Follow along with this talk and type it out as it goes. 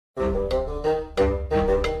Hello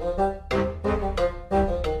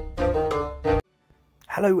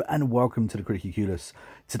and welcome to the Criticulus.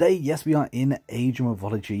 Today, yes, we are in Age of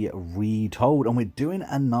Mythology Retold, and we're doing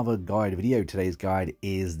another guide video. Today's guide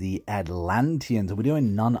is the Atlanteans, and we're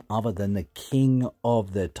doing none other than the king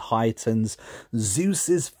of the Titans,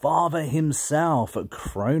 Zeus's father himself,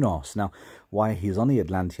 Kronos. Now, why he's on the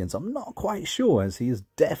Atlanteans, I'm not quite sure, as he's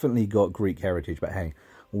definitely got Greek heritage, but hey,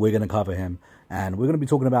 we're going to cover him, and we're going to be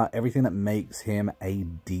talking about everything that makes him a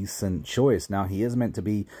decent choice. Now, he is meant to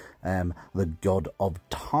be the god of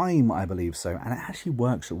time, I believe so, and it actually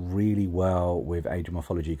works really well with Age of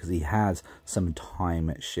Mythology because he has some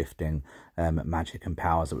time-shifting magic and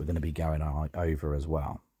powers that we're going to be going over as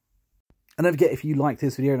well. And don't forget, if you like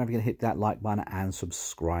this video, don't forget to hit that like button and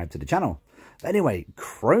subscribe to the channel. But anyway,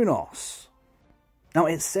 Kronos. Now,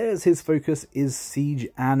 it says his focus is siege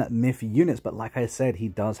and myth units, but like I said, he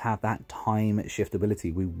does have that time shift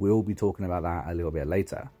ability. We will be talking about that a little bit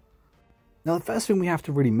later. Now, the first thing we have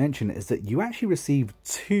to really mention is that you actually receive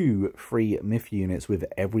 2 free myth units with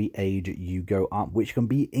every age you go up, which can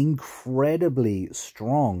be incredibly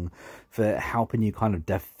strong for helping you kind of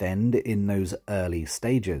defend in those early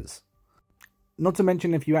stages. Not to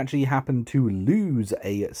mention, if you actually happen to lose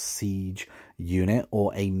a siege unit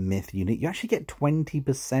or a myth unit, you actually get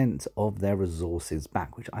 20% of their resources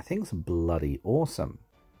back, which I think is bloody awesome.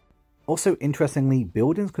 Also, interestingly,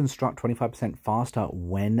 buildings construct 25% faster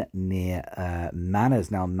when near manors.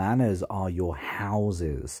 Now, manors are your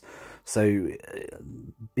houses. So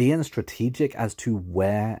being strategic as to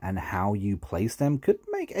where and how you place them could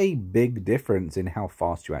make a big difference in how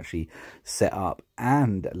fast you actually set up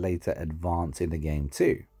and later advance in the game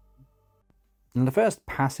too. And the first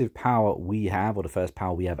passive power we have, or the first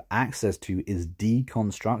power we have access to, is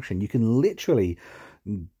deconstruction. You can literally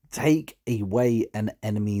take away an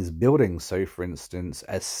enemy's building. So for instance,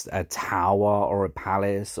 a tower or a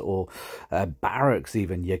palace or a barracks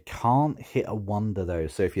even, you can't hit a wonder though.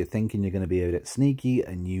 So if you're thinking you're going to be a bit sneaky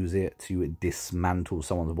and use it to dismantle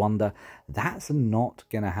someone's wonder, that's not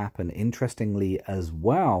going to happen. Interestingly as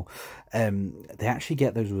well, they actually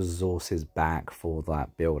get those resources back for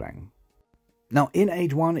that building. Now, in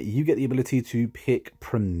Age 1, you get the ability to pick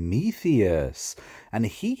Prometheus, and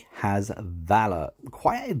he has Valor.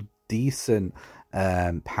 Quite a decent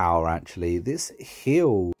power, actually. This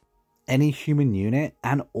heals any human unit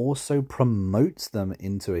and also promotes them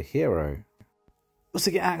into a hero.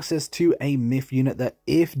 Also get access to a myth unit that,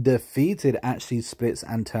 if defeated, actually splits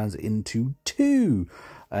and turns into 2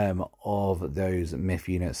 of those myth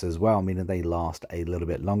units as well, meaning they last a little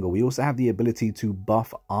bit longer. We also have the ability to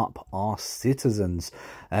buff up our citizens.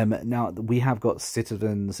 Now, we have got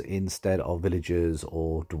citizens instead of villagers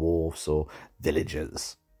or dwarfs or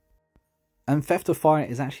villagers. And Theft of Fire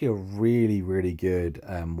is actually a really, really good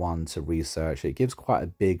one to research. It gives quite a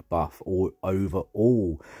big buff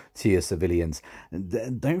overall to your civilians.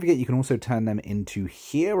 Don't forget, you can also turn them into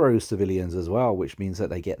hero civilians as well, which means that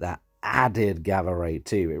they get that added gather rate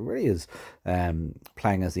too. It really is,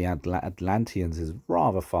 playing as the Atlanteans is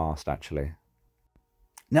rather fast actually.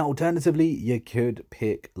 Now, alternatively, you could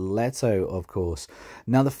pick Leto, of course.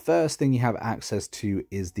 Now, the first thing you have access to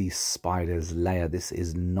is the Spider's Lair. This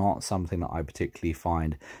is not something that I particularly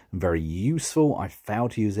find very useful. I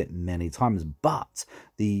failed to use it many times, but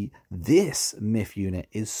this myth unit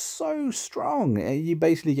is so strong. You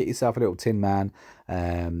basically get yourself a little Tin Man.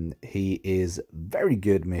 He is very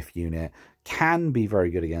good myth unit, can be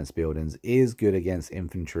very good against buildings, is good against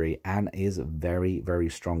infantry, and is very, very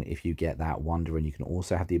strong if you get that wonder. And you can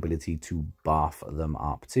also have the ability to buff them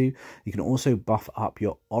up too. You can also buff up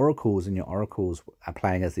your oracles, and your oracles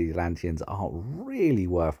playing as the Atlanteans are really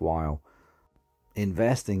worthwhile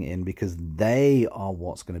investing in because they are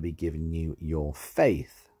what's going to be giving you your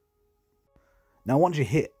faith. Now, once you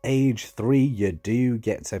hit Age 3, you do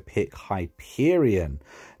get to pick Hyperion.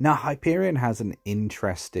 Now, Hyperion has an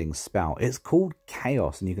interesting spell. It's called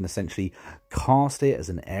Chaos, and you can essentially cast it as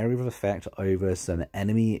an area of effect over some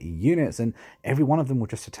enemy units, and every one of them will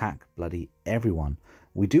just attack bloody everyone.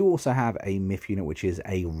 We do also have a myth unit, which is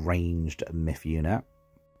a ranged myth unit.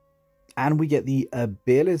 And we get the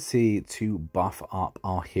ability to buff up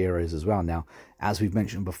our heroes as well. Now, as we've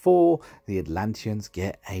mentioned before, the Atlanteans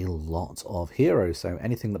get a lot of heroes, so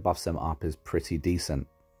anything that buffs them up is pretty decent.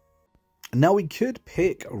 Now, we could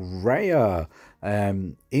pick Rhea.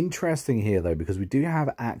 Interesting here, though, because we do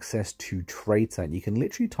have access to Traitor. You can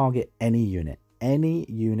literally target any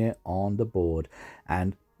unit on the board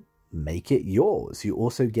and make it yours. You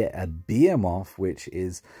also get a Behemoth, which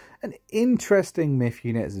is an interesting myth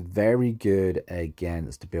unit. It's very good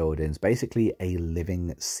against buildings, basically a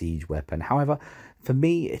living siege weapon. However, for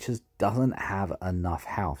me, it just doesn't have enough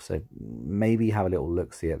health, so maybe have a little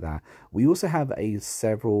look-see at that. We also have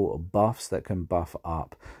several buffs that can buff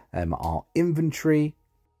up our inventory,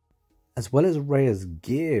 as well as Rhea's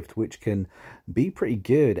Gift, which can be pretty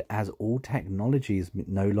good as all technologies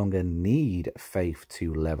no longer need faith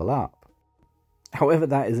to level up. However,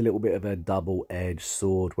 that is a little bit of a double-edged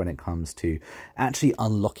sword when it comes to actually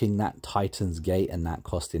unlocking that Titan's Gate and that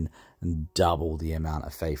costing double the amount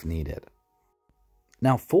of faith needed.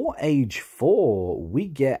 Now, for Age 4, we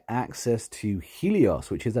get access to Helios,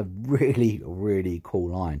 which is a really, really cool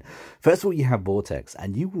line. First of all, you have Vortex,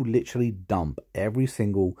 and you will literally dump every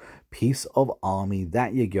single piece of army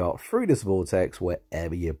that you got through this Vortex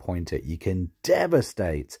wherever you point it. You can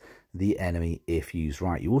devastate the enemy if used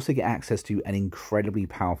right. You also get access to an incredibly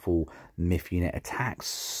powerful myth unit. Attacks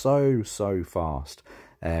so fast.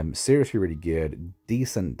 Seriously really good,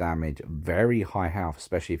 decent damage, very high health,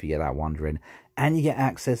 especially if you get that Wandering. And you get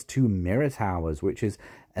access to Mirror Towers, which is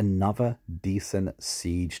another decent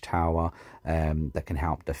siege tower that can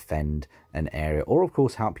help defend an area, or of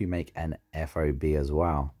course help you make an FOB as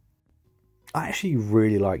well. I actually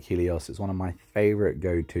really like Helios. It's one of my favorite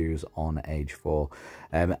go-tos on Age 4.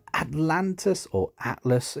 Atlantis, or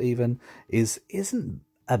Atlas even, isn't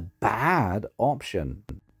a bad option.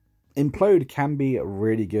 Implode can be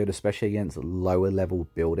really good, especially against lower level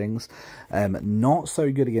buildings. Not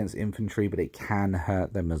so good against infantry, but it can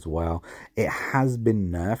hurt them as well. It has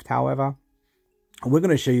been nerfed, however. We're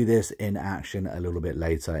going to show you this in action a little bit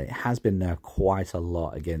later. It has been nerfed quite a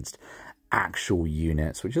lot against actual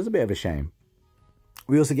units, which is a bit of a shame.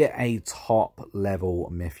 We also get a top level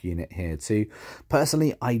myth unit here too.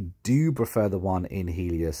 Personally, I do prefer the one in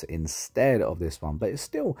Helios instead of this one, but it's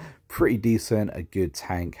still pretty decent. A good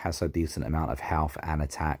tank, has a decent amount of health and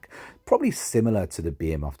attack. Probably similar to the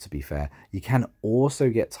Behemoth, to be fair. You can also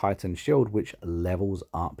get Titan Shield, which levels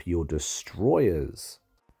up your destroyers.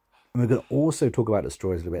 And we're going to also talk about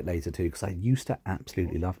destroyers a little bit later too, because I used to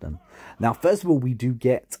absolutely love them. Now, first of all, we do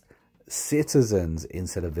get citizens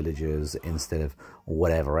instead of villagers, instead of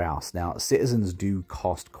whatever else. Now, citizens do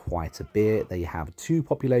cost quite a bit. They have 2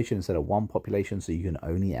 population instead of 1 population, so you can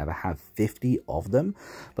only ever have 50 of them.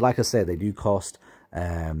 But like I said, they do cost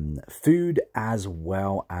food as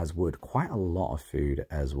well as wood, quite a lot of food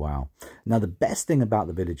as well. Now, the best thing about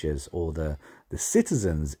the villagers, or the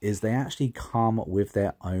citizens, is they actually come with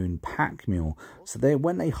their own pack mule. So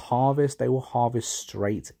when they harvest, they will harvest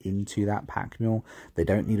straight into that pack mule. They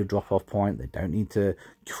don't need a drop-off point. They don't need to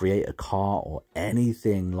create a cart or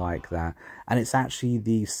anything like that. And it's actually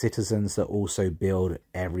the citizens that also build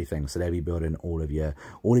everything. So they'll be building all of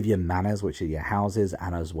your manors, which are your houses,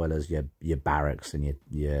 and as well as your barracks and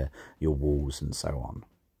your walls and so on.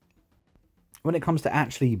 When it comes to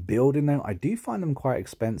actually building them, I do find them quite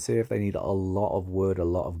expensive. They need a lot of wood, a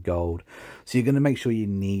lot of gold. So you're going to make sure you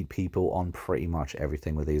need people on pretty much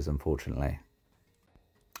everything with these, unfortunately.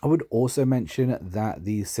 I would also mention that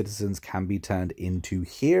these citizens can be turned into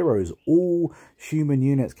heroes. All human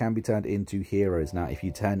units can be turned into heroes. Now, if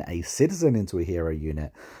you turn a citizen into a hero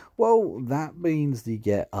unit, well, that means you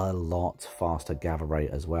get a lot faster gather rate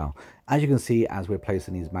as well. As you can see, as we're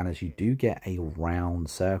placing these manors, you do get a round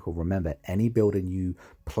circle. Remember, any building you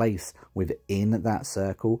place within that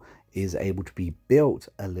circle is able to be built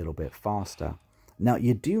a little bit faster. Now,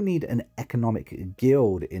 you do need an economic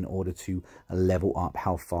guild in order to level up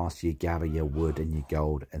how fast you gather your wood and your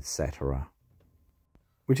gold, etc.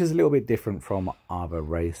 Which is a little bit different from other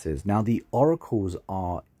races. Now, the oracles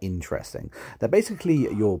are interesting. They're basically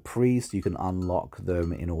your priests. You can unlock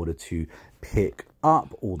them in order to pick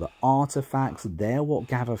up all the artifacts. They're what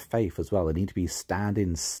gather faith as well. They need to be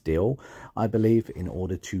standing still, I believe, in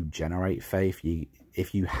order to generate faith.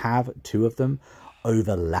 If you have 2 of them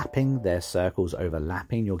overlapping, their circles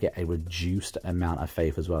overlapping, you'll get a reduced amount of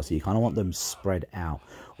faith as well. So you kind of want them spread out.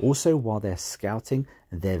 Also, while they're scouting,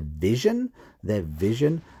 their vision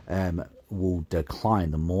will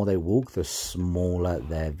decline. The more they walk, the smaller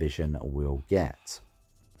their vision will get.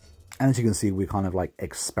 And as you can see, we're kind of like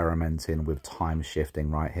experimenting with time shifting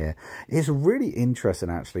right here. It's really interesting,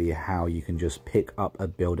 actually, how you can just pick up a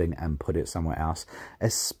building and put it somewhere else,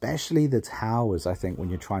 especially the towers. I think when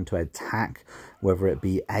you're trying to attack, whether it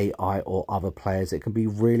be AI or other players, it can be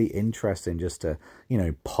really interesting just to, you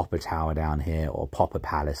know, pop a tower down here or pop a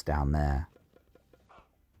palace down there.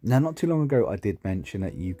 Now, not too long ago, I did mention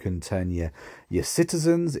that you can turn your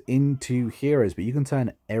citizens into heroes, but you can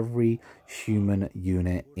turn every human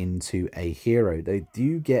unit into a hero. They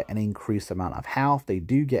do get an increased amount of health, they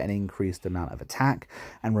do get an increased amount of attack,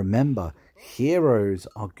 and remember, heroes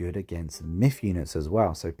are good against myth units as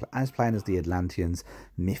well. So as playing as the Atlanteans,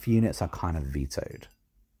 myth units are kind of vetoed.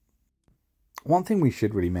 One thing we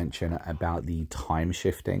should really mention about the time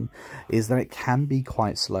shifting is that it can be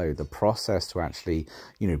quite slow. The process to actually,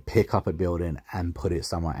 pick up a building and put it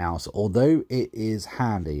somewhere else, although it is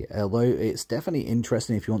handy, although it's definitely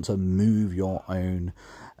interesting if you want to move your own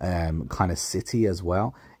kind of city as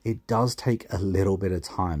well, it does take a little bit of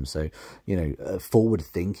time. So, forward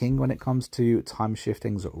thinking when it comes to time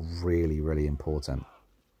shifting is really, really important.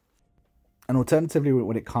 And alternatively,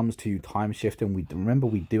 when it comes to time shifting, we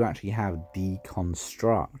do actually have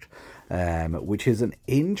deconstruct, which is an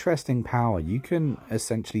interesting power. You can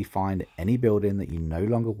essentially find any building that you no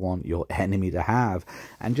longer want your enemy to have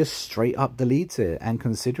and just straight up delete it. And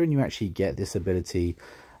considering you actually get this ability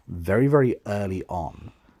very, very early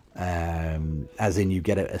on, as in you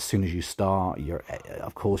get it as soon as you start,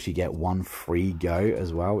 of course you get one free go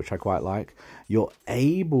as well, which I quite like. You're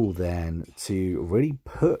able then to really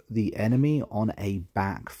put the enemy on a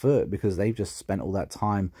back foot because they've just spent all that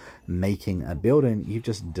time making a building. You've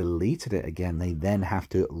just deleted it again. They then have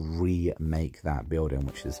to remake that building,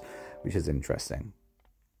 which is interesting.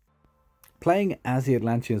 Playing as the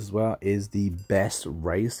Atlanteans as well is the best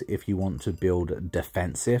race if you want to build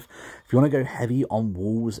defensive. If you want to go heavy on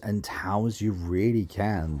walls and towers, you really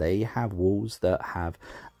can. They have walls that have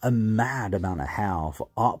a mad amount of health,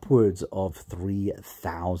 upwards of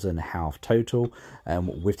 3,000 health total.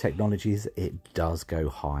 With technologies, it does go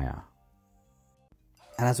higher.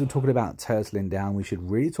 And as we're talking about turtling down, we should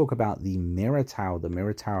really talk about the mirror tower. The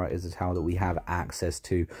mirror tower is a tower that we have access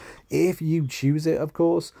to if you choose it, of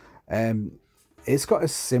course. It's got a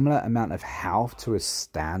similar amount of health to a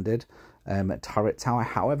standard turret tower.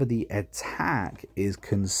 However, the attack is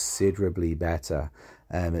considerably better.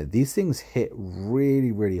 These things hit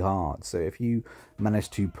really, really hard. So if you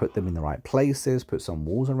manage to put them in the right places, put some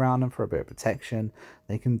walls around them for a bit of protection,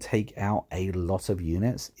 they can take out a lot of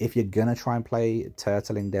units. If you're going to try and play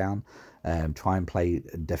turtling down, try and play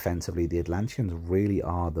defensively, the Atlanteans really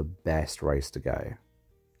are the best race to go.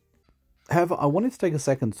 However, I wanted to take a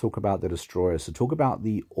second to talk about the destroyers, to talk about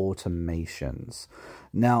the automations.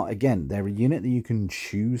 Now, again, they're a unit that you can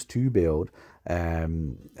choose to build.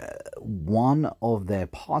 One of their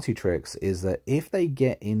party tricks is that if they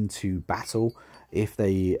get into battle, if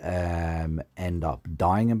they end up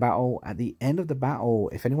dying in battle, at the end of the battle,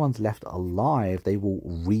 if anyone's left alive, they will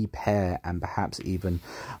repair and perhaps even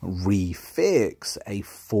refix a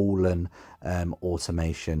fallen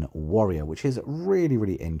automation warrior, which is really,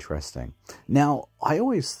 really interesting. Now, I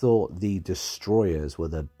always thought the destroyers were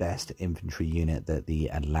the best infantry unit that the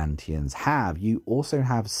Atlanteans have. You also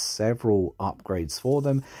have several upgrades for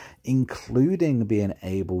them, including being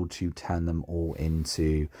able to turn them all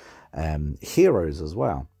into heroes as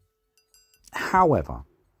well. However,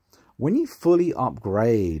 when you fully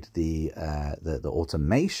upgrade the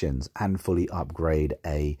automations and fully upgrade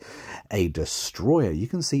a destroyer, you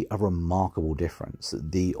can see a remarkable difference.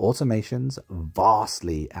 The automations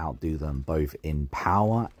vastly outdo them both in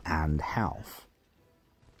power and health.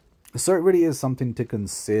 So it really is something to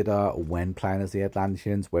consider when playing as the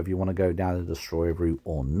Atlanteans, whether you want to go down the destroyer route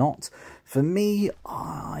or not. For me,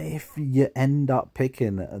 if you end up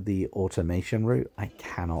picking the automation route, I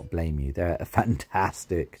cannot blame you. They're a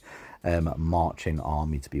fantastic marching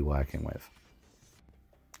army to be working with.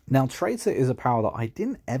 Now, Traitor is a power that I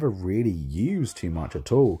didn't ever really use too much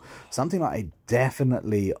at all. Something that I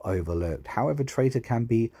definitely overlooked. However, Traitor can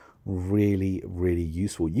be really, really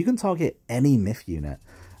useful. You can target any myth unit,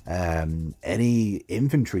 any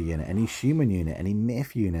infantry unit, any human unit, any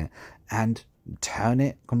myth unit, and turn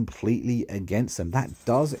it completely against them. That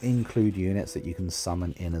does include units that you can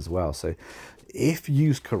summon in as well. So if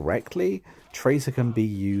used correctly, Traitor can be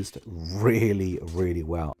used really, really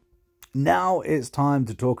well. Now it's time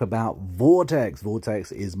to talk about Vortex.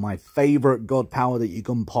 Vortex is my favorite god power that you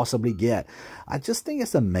can possibly get. I just think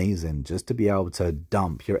it's amazing just to be able to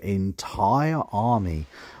dump your entire army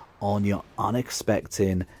on your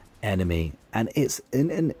unexpected enemy, and it's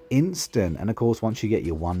in an instant. And of course, once you get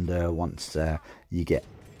your wonder, once you get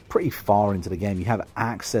pretty far into the game, you have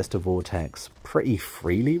access to Vortex pretty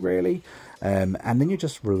freely, really, and then you're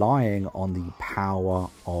just relying on the power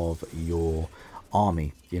of your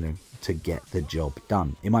army, to get the job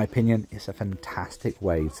done. In my opinion, it's a fantastic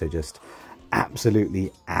way to just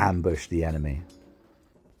absolutely ambush the enemy.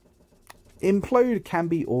 Implode can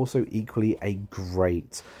be also equally a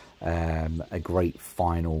great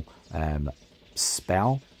final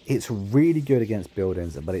spell. It's really good against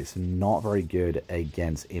buildings, but it's not very good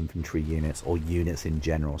against infantry units or units in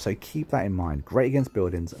general. So keep that in mind. Great against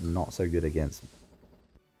buildings, not so good against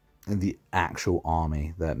the actual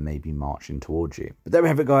army that may be marching towards you. But there we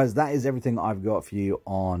have it, guys. That is everything I've got for you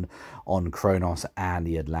on Kronos and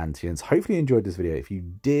the Atlanteans. Hopefully you enjoyed this video. If you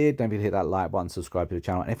did, don't forget to hit that like button, subscribe to the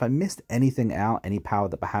channel, and if I missed anything out, any power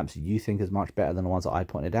that perhaps you think is much better than the ones that I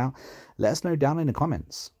pointed out, let us know down in the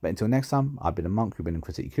comments. But until next time, I've been a monk, you've been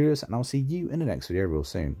critically curious, and I'll see you in the next video real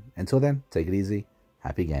soon. Until then, take it easy,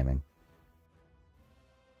 happy gaming.